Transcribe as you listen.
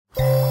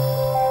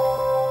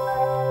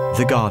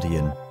The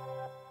Guardian.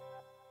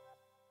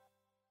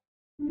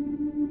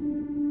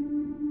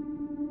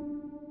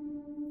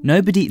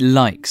 Nobody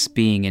likes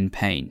being in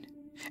pain.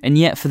 And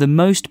yet, for the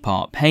most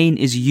part, pain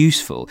is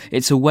useful.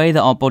 It's a way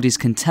that our bodies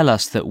can tell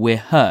us that we're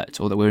hurt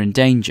or that we're in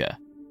danger.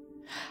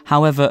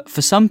 However,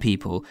 for some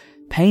people,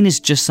 pain is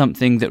just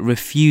something that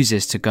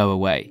refuses to go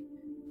away.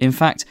 In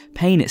fact,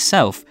 pain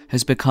itself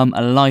has become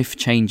a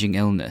life-changing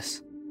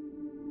illness.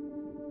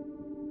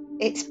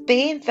 It's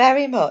been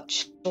very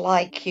much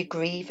like your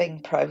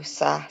grieving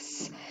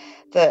process,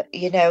 that,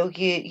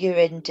 you're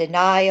in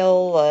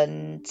denial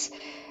and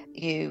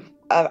you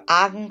are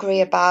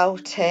angry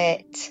about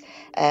it,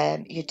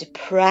 you're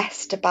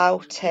depressed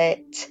about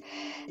it.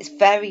 It's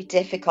very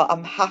difficult.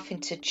 I'm having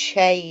to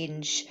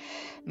change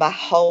my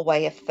whole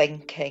way of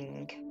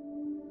thinking.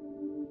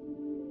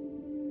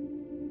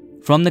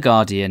 From The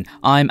Guardian,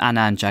 I'm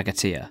Anand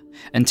Jagatia,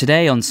 and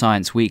today on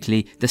Science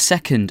Weekly, the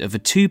second of a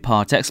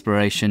two-part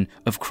exploration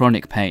of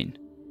chronic pain.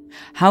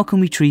 How can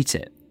we treat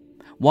it?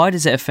 Why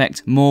does it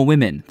affect more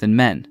women than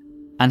men?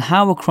 And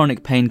how are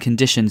chronic pain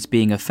conditions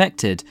being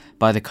affected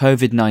by the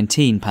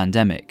COVID-19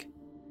 pandemic?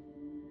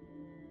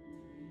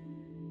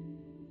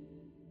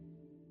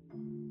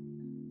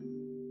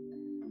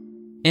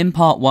 In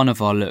part one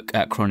of our look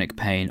at chronic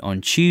pain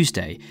on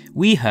Tuesday,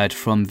 we heard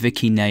from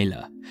Vicky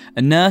Naylor,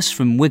 a nurse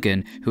from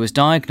Wigan who was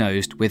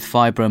diagnosed with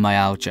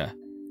fibromyalgia.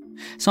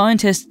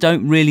 Scientists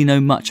don't really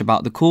know much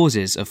about the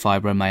causes of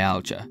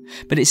fibromyalgia,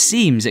 but it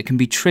seems it can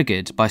be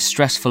triggered by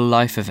stressful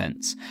life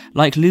events,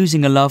 like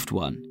losing a loved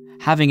one,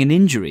 having an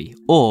injury,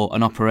 or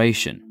an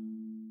operation.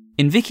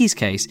 In Vicky's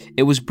case,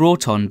 it was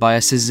brought on by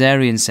a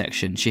caesarean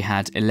section she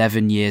had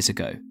 11 years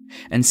ago,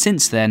 and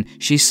since then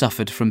she's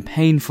suffered from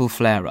painful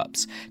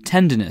flare-ups,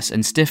 tenderness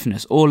and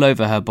stiffness all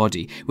over her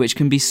body, which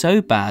can be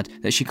so bad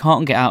that she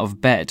can't get out of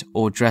bed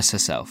or dress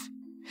herself.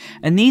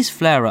 And these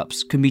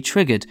flare-ups can be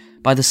triggered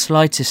by the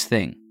slightest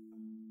thing.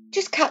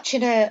 Just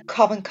catching a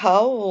common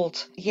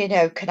cold,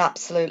 can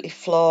absolutely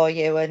floor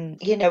you. And,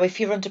 if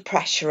you're under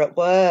pressure at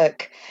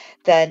work,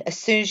 then as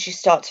soon as you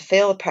start to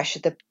feel the pressure,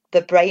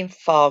 the brain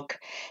fog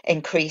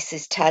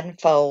increases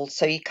tenfold,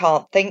 so you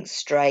can't think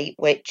straight,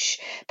 which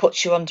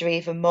puts you under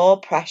even more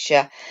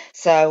pressure.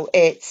 So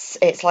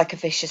it's like a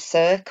vicious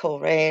circle,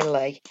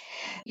 really.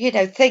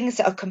 Things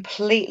that are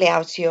completely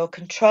out of your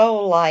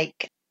control,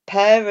 like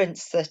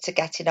parents that are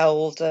getting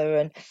older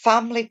and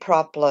family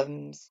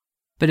problems.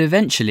 But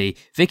eventually,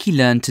 Vicky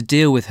learned to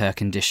deal with her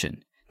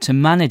condition, to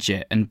manage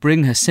it and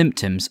bring her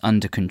symptoms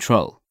under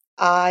control.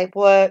 I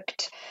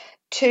worked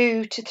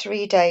 2 to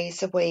 3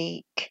 days a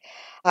week.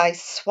 I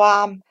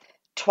swam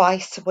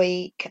twice a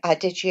week. I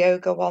did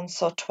yoga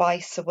once or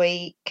twice a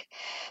week.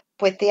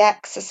 With the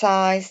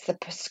exercise, the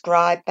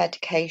prescribed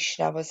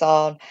medication I was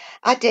on,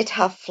 I did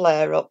have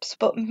flare-ups,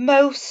 but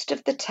most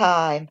of the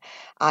time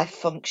I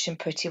functioned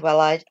pretty well.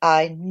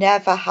 I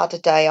never had a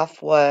day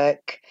off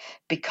work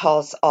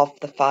because of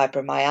the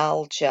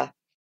fibromyalgia.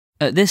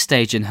 At this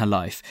stage in her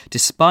life,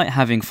 despite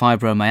having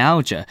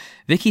fibromyalgia,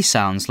 Vicky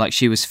sounds like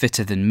she was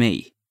fitter than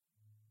me.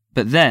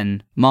 But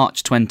then,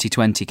 March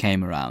 2020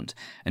 came around,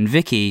 and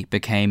Vicky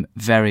became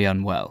very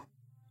unwell.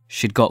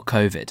 She'd got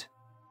COVID.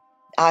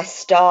 I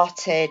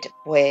started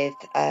with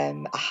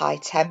a high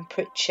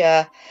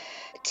temperature,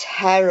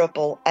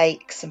 terrible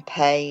aches and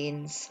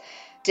pains,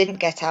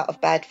 didn't get out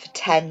of bed for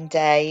 10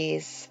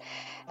 days.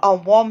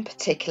 On one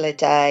particular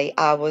day,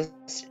 I was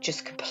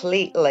just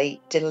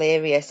completely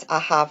delirious. I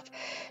have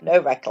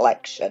no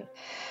recollection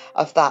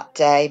of that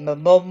day. My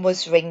mum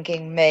was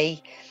ringing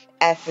me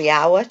every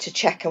hour to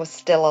check I was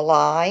still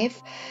alive.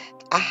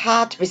 I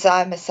had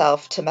resigned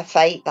myself to my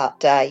fate that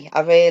day. I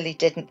really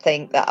didn't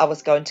think that I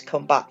was going to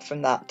come back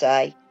from that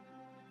day.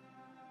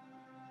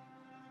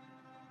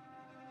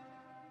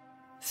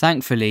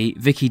 Thankfully,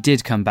 Vicky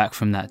did come back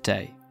from that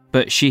day,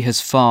 but she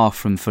has far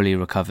from fully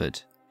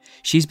recovered.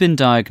 She's been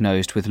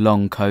diagnosed with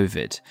long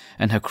COVID,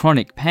 and her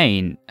chronic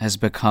pain has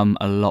become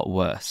a lot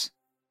worse.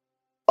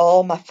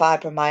 All my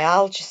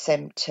fibromyalgia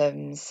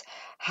symptoms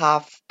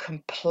have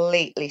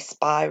completely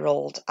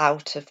spiralled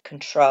out of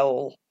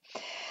control.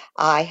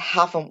 I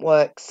haven't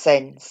worked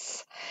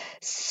since.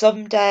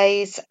 Some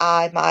days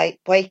I might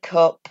wake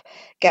up,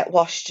 get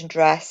washed and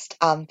dressed,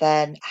 and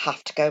then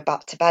have to go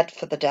back to bed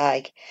for the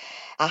day.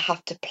 I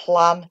have to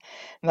plan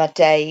my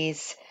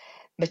days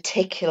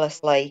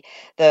meticulously,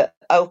 that,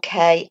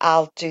 okay,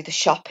 I'll do the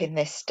shopping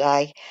this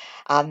day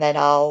and then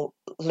I'll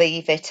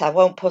leave it. I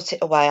won't put it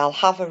away. I'll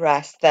have a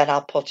rest, then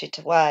I'll put it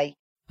away.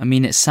 I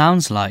mean, it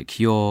sounds like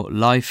your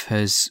life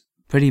has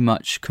pretty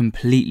much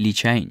completely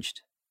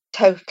changed.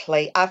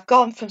 Totally. I've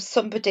gone from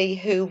somebody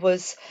who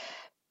was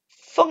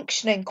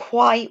functioning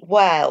quite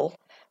well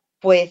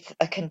with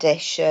a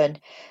condition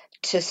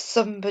to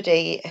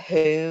somebody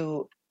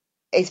who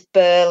is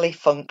barely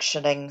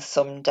functioning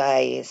some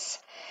days.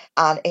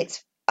 And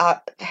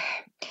I'm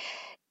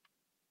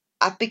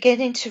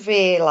beginning to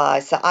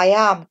realise that I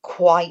am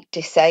quite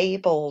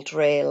disabled,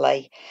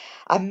 really.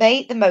 I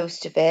make the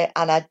most of it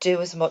and I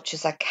do as much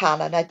as I can,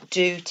 and I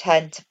do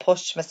tend to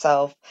push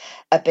myself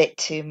a bit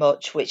too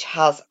much, which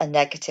has a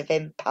negative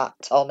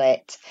impact on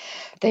it.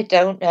 They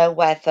don't know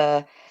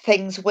whether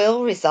things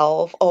will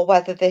resolve or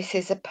whether this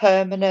is a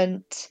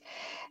permanent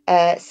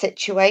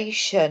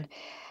situation.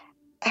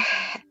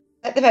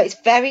 At the moment,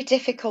 it's very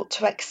difficult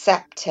to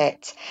accept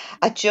it.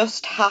 I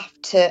just have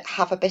to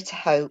have a bit of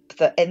hope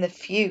that in the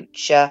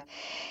future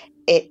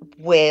it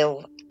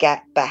will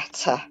get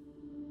better.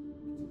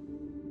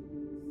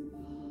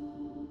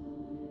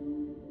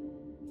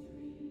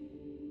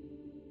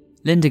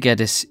 Linda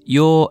Geddes,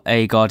 you're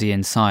a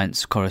Guardian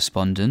Science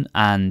correspondent,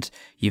 and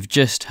you've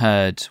just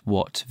heard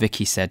what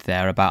Vicky said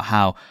there about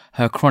how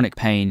her chronic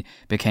pain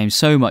became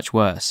so much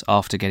worse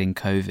after getting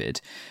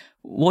COVID.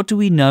 What do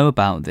we know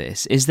about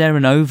this? Is there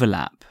an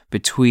overlap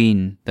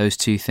between those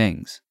two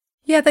things?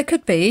 Yeah, there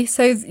could be.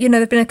 So, there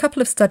have been a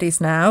couple of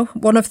studies now.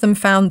 One of them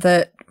found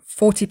that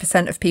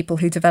 40% of people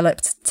who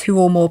developed 2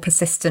 or more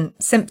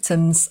persistent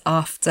symptoms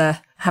after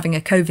having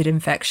a COVID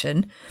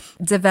infection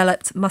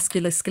developed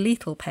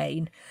musculoskeletal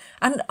pain.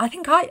 And I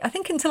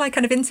think until I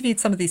kind of interviewed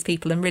some of these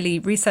people and really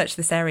researched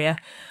this area,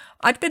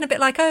 I'd been a bit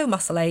like, oh,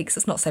 muscle aches,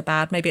 it's not so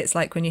bad. Maybe it's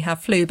like when you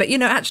have flu. But,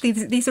 actually,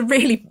 these are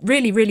really,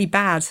 really, really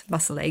bad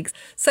muscle aches.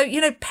 So,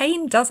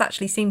 pain does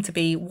actually seem to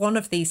be one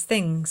of these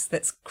things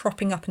that's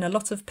cropping up in a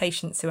lot of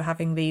patients who are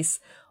having these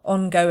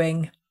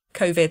ongoing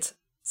COVID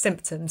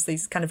symptoms,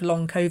 these kind of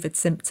long COVID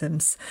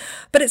symptoms.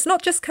 But it's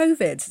not just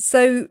COVID.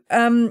 So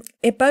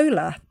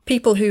Ebola,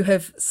 people who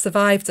have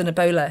survived an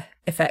Ebola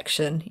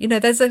infection,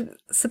 there's a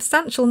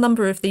substantial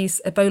number of these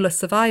Ebola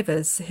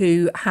survivors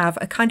who have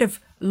a kind of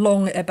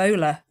long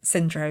Ebola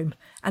syndrome,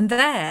 and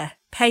their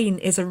pain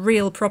is a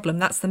real problem.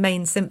 That's the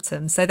main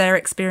symptom. So they're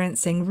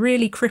experiencing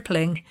really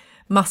crippling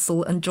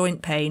muscle and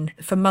joint pain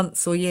for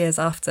months or years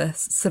after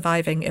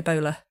surviving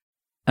Ebola.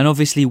 And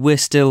obviously we're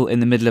still in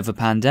the middle of a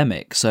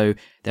pandemic, so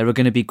there are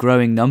going to be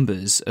growing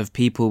numbers of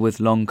people with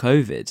long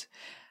COVID.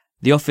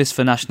 The Office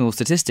for National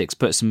Statistics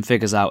put some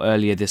figures out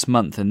earlier this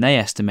month, and they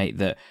estimate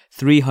that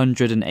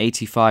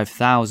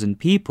 385,000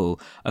 people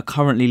are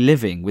currently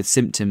living with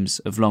symptoms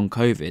of long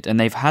COVID, and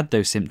they've had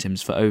those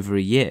symptoms for over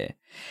a year.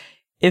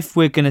 If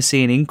we're going to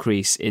see an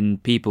increase in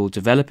people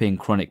developing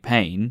chronic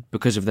pain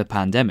because of the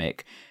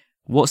pandemic,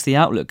 what's the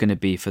outlook going to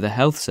be for the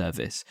health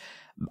service?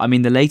 I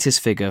mean, the latest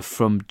figure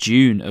from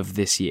June of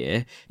this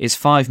year is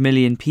 5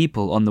 million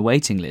people on the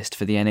waiting list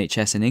for the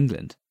NHS in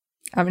England.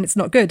 I mean, it's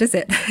not good, is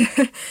it?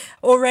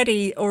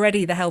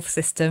 Already the health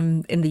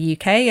system in the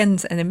UK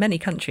and in many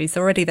countries,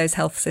 already those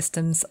health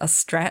systems are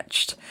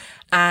stretched,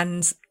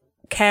 and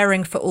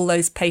caring for all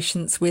those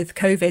patients with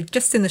COVID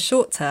just in the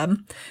short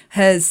term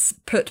has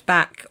put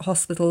back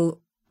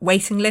hospital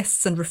waiting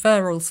lists and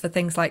referrals for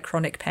things like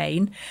chronic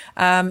pain.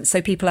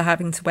 So people are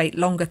having to wait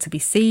longer to be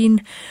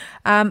seen.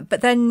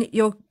 But then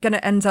you're going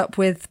to end up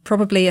with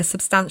probably a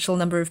substantial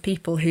number of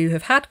people who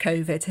have had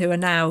COVID who are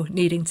now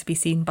needing to be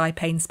seen by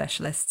pain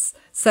specialists.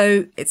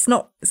 So it's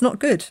not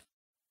good.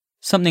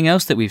 Something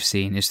else that we've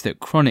seen is that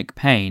chronic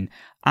pain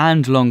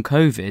and long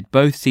COVID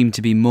both seem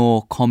to be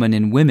more common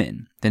in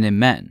women than in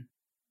men.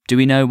 Do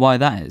we know why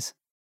that is?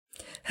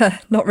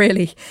 Not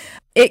really.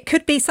 It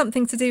could be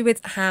something to do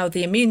with how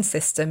the immune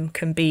system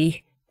can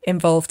be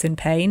involved in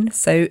pain.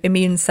 So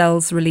immune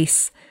cells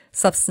release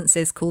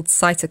substances called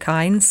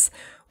cytokines,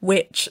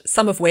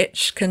 some of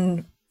which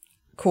can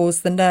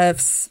cause the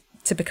nerves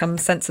to become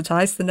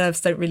sensitized. The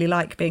nerves don't really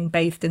like being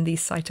bathed in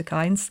these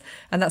cytokines.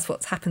 And that's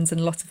what happens in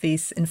a lot of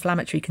these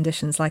inflammatory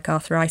conditions like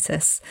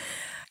arthritis.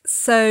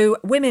 So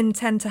women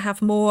tend to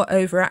have more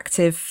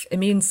overactive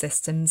immune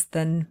systems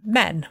than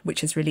men,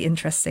 which is really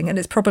interesting. And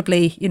it's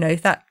probably,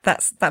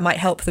 that might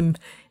help them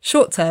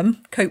short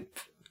term cope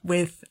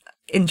with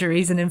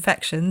injuries and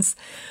infections,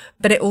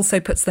 but it also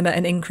puts them at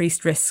an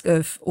increased risk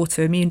of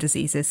autoimmune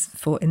diseases,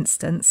 for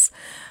instance.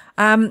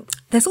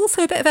 There's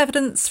also a bit of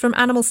evidence from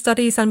animal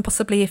studies and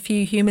possibly a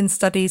few human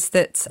studies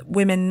that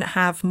women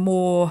have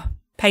more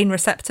pain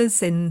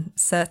receptors in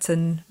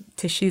certain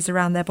tissues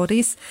around their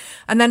bodies.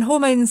 And then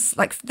hormones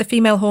like the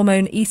female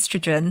hormone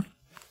estrogen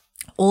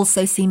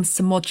also seems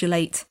to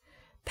modulate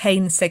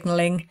pain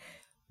signaling.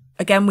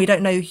 Again, we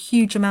don't know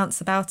huge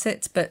amounts about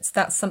it, but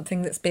that's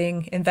something that's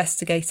being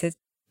investigated.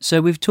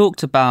 So we've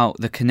talked about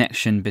the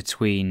connection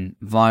between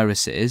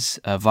viruses,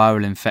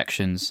 viral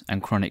infections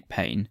and chronic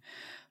pain.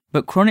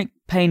 But chronic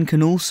pain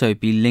can also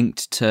be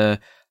linked to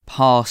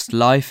past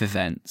life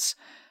events,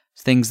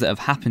 things that have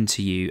happened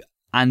to you,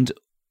 and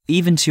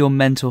even to your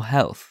mental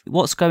health.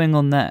 What's going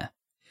on there?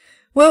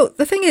 Well,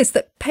 the thing is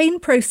that pain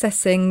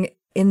processing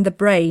in the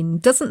brain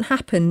doesn't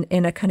happen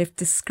in a kind of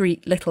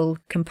discrete little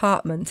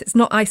compartment. It's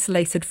not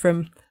isolated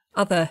from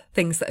other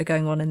things that are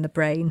going on in the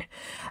brain.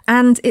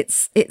 And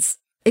it's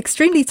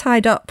extremely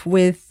tied up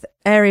with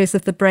areas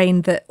of the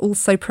brain that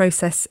also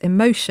process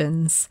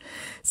emotions.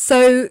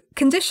 So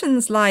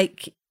conditions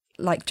like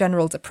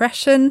general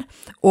depression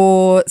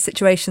or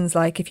situations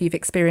like if you've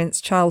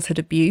experienced childhood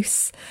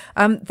abuse,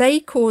 they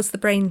cause the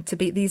brain to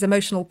be, these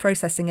emotional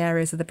processing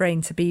areas of the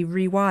brain to be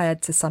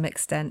rewired to some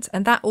extent.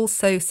 And that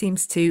also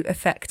seems to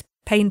affect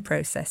pain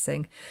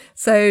processing.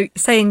 So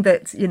saying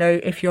that,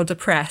 if you're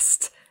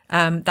depressed,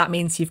 that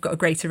means you've got a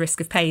greater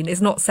risk of pain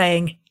is not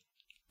saying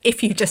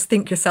if you just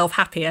think yourself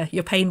happier,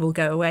 your pain will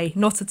go away.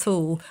 Not at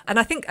all. And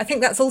I think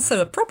that's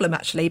also a problem,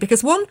 actually,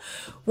 because one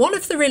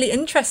of the really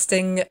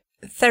interesting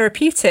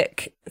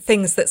therapeutic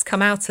things that's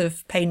come out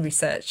of pain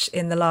research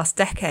in the last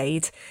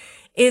decade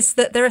is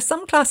that there are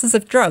some classes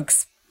of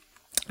drugs,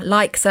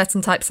 like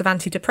certain types of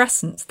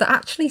antidepressants, that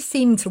actually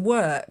seem to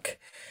work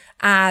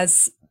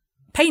as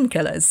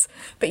painkillers.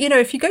 But,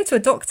 if you go to a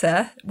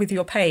doctor with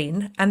your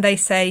pain and they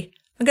say,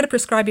 I'm going to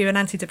prescribe you an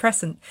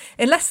antidepressant,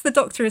 unless the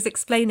doctor is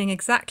explaining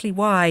exactly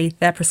why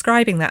they're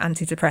prescribing that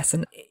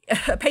antidepressant,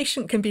 a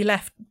patient can be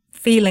left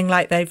feeling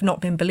like they've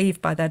not been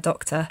believed by their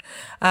doctor,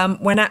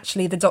 when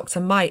actually the doctor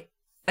might,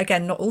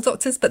 again, not all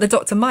doctors, but the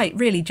doctor might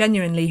really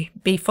genuinely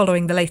be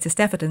following the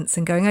latest evidence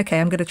and going, okay,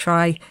 I'm going to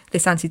try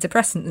this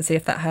antidepressant and see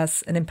if that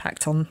has an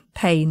impact on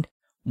pain.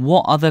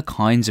 What other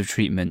kinds of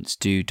treatments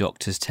do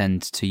doctors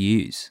tend to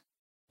use?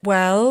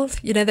 Well,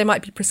 they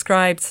might be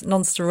prescribed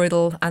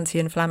non-steroidal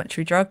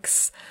anti-inflammatory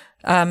drugs.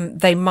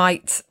 They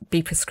might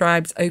be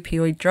prescribed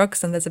opioid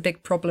drugs, and there's a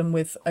big problem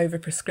with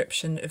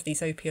overprescription of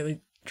these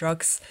opioid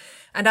drugs.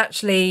 And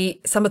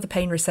actually, some of the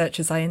pain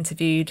researchers I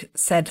interviewed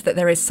said that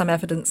there is some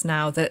evidence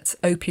now that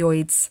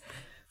opioids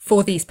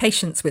for these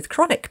patients with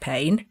chronic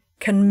pain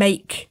can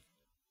make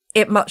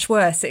it much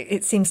worse.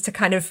 It seems to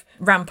kind of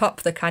ramp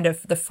up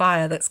the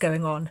fire that's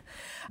going on.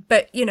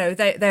 But,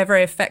 they're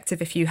very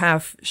effective if you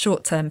have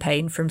short-term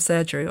pain from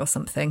surgery or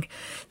something.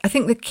 I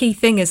think the key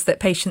thing is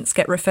that patients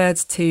get referred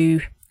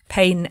to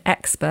pain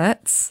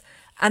experts.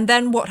 And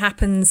then what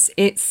happens,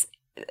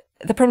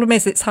 the problem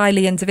is it's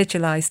highly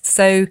individualized.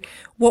 So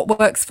what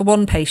works for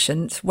one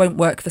patient won't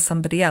work for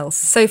somebody else.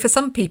 So for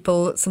some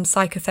people, some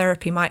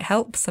psychotherapy might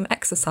help, some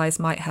exercise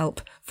might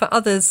help. For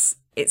others,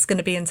 it's going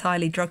to be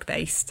entirely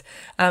drug-based,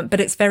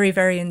 but it's very,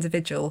 very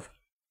individual.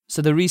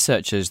 So the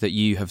researchers that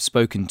you have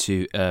spoken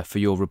to for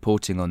your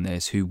reporting on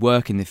this, who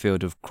work in the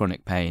field of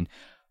chronic pain,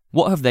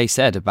 what have they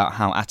said about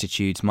how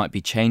attitudes might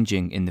be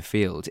changing in the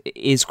field?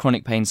 Is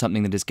chronic pain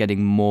something that is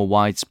getting more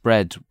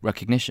widespread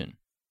recognition?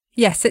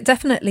 Yes, it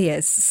definitely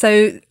is.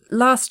 So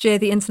last year,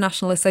 the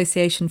International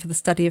Association for the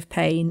Study of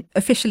Pain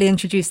officially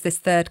introduced this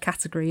third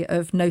category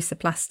of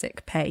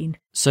nociplastic pain.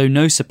 So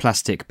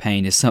nociplastic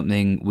pain is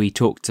something we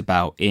talked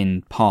about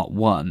in part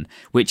 1,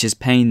 which is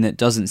pain that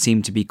doesn't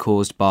seem to be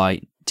caused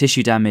by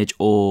tissue damage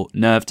or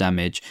nerve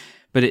damage,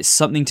 but it's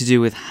something to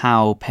do with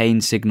how pain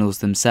signals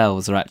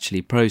themselves are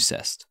actually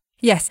processed.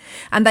 Yes,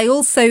 and they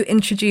also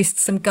introduced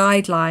some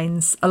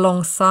guidelines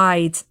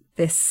alongside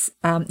this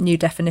new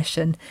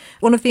definition.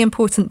 One of the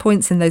important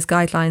points in those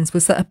guidelines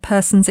was that a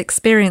person's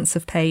experience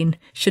of pain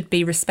should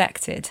be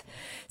respected.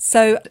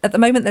 So at the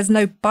moment, there's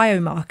no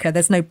biomarker,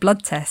 there's no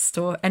blood test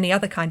or any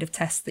other kind of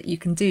test that you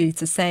can do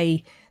to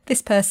say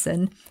this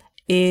person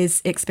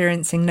is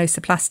experiencing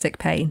nociplastic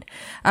pain,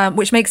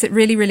 which makes it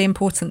really, really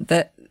important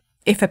that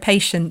if a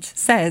patient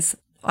says,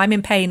 I'm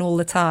in pain all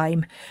the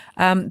time,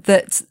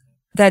 that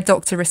their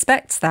doctor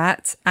respects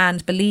that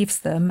and believes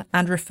them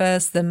and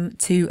refers them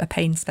to a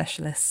pain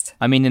specialist.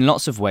 I mean, in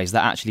lots of ways,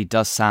 that actually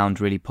does sound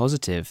really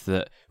positive,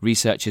 that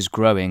research is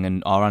growing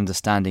and our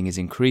understanding is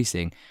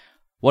increasing.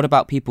 What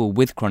about people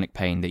with chronic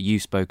pain that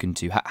you've spoken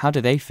to? How do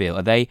they feel?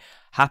 Are they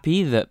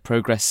happy that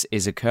progress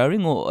is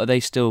occurring, or are they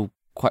still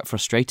quite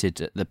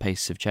frustrated at the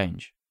pace of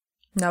change?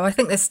 No, I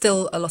think there's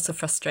still a lot of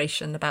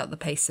frustration about the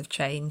pace of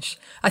change.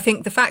 I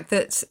think the fact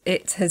that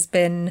it has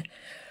been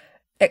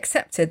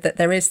accepted that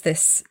there is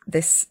this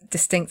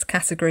distinct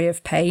category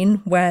of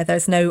pain where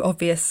there's no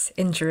obvious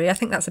injury, I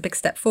think that's a big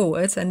step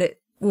forward, and it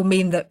will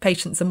mean that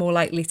patients are more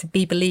likely to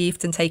be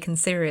believed and taken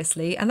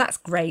seriously, and that's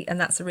great, and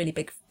that's a really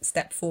big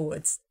step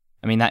forwards.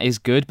 I mean, that is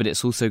good, but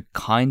it's also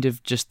kind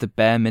of just the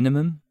bare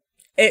minimum.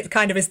 It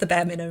kind of is the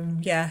bare minimum,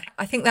 yeah.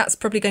 I think that's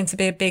probably going to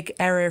be a big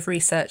area of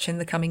research in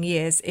the coming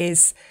years,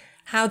 is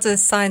how do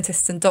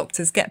scientists and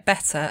doctors get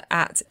better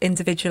at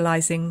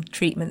individualising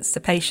treatments to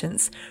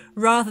patients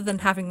rather than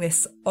having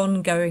this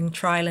ongoing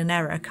trial and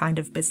error kind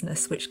of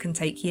business, which can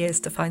take years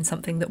to find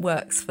something that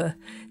works for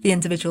the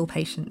individual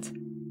patient.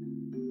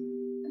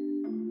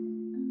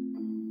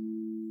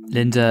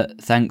 Linda,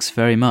 thanks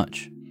very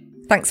much.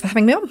 Thanks for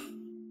having me on.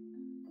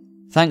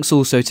 Thanks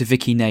also to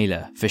Vicky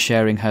Naylor for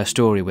sharing her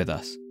story with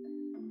us.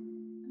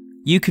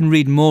 You can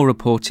read more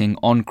reporting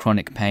on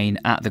chronic pain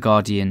at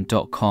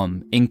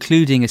theguardian.com,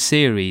 including a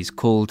series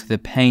called The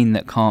Pain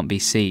That Can't Be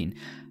Seen.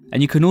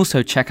 And you can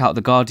also check out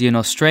the Guardian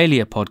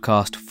Australia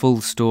podcast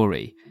Full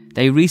Story.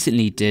 They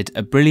recently did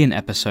a brilliant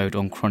episode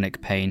on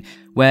chronic pain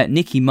where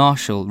Nikki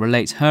Marshall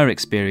relates her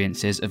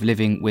experiences of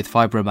living with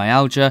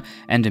fibromyalgia,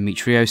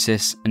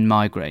 endometriosis and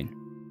migraine.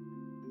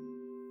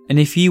 And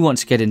if you want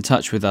to get in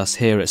touch with us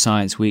here at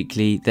Science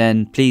Weekly,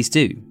 then please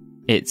do.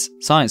 It's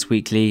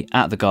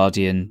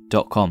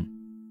scienceweekly@theguardian.com.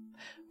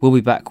 We'll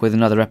be back with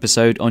another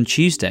episode on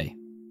Tuesday.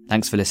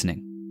 Thanks for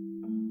listening.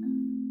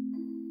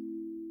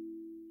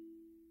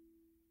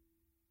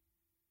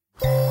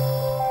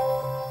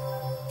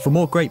 For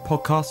more great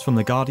podcasts from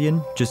The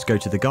Guardian, just go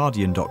to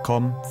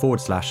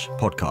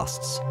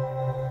theguardian.com/podcasts.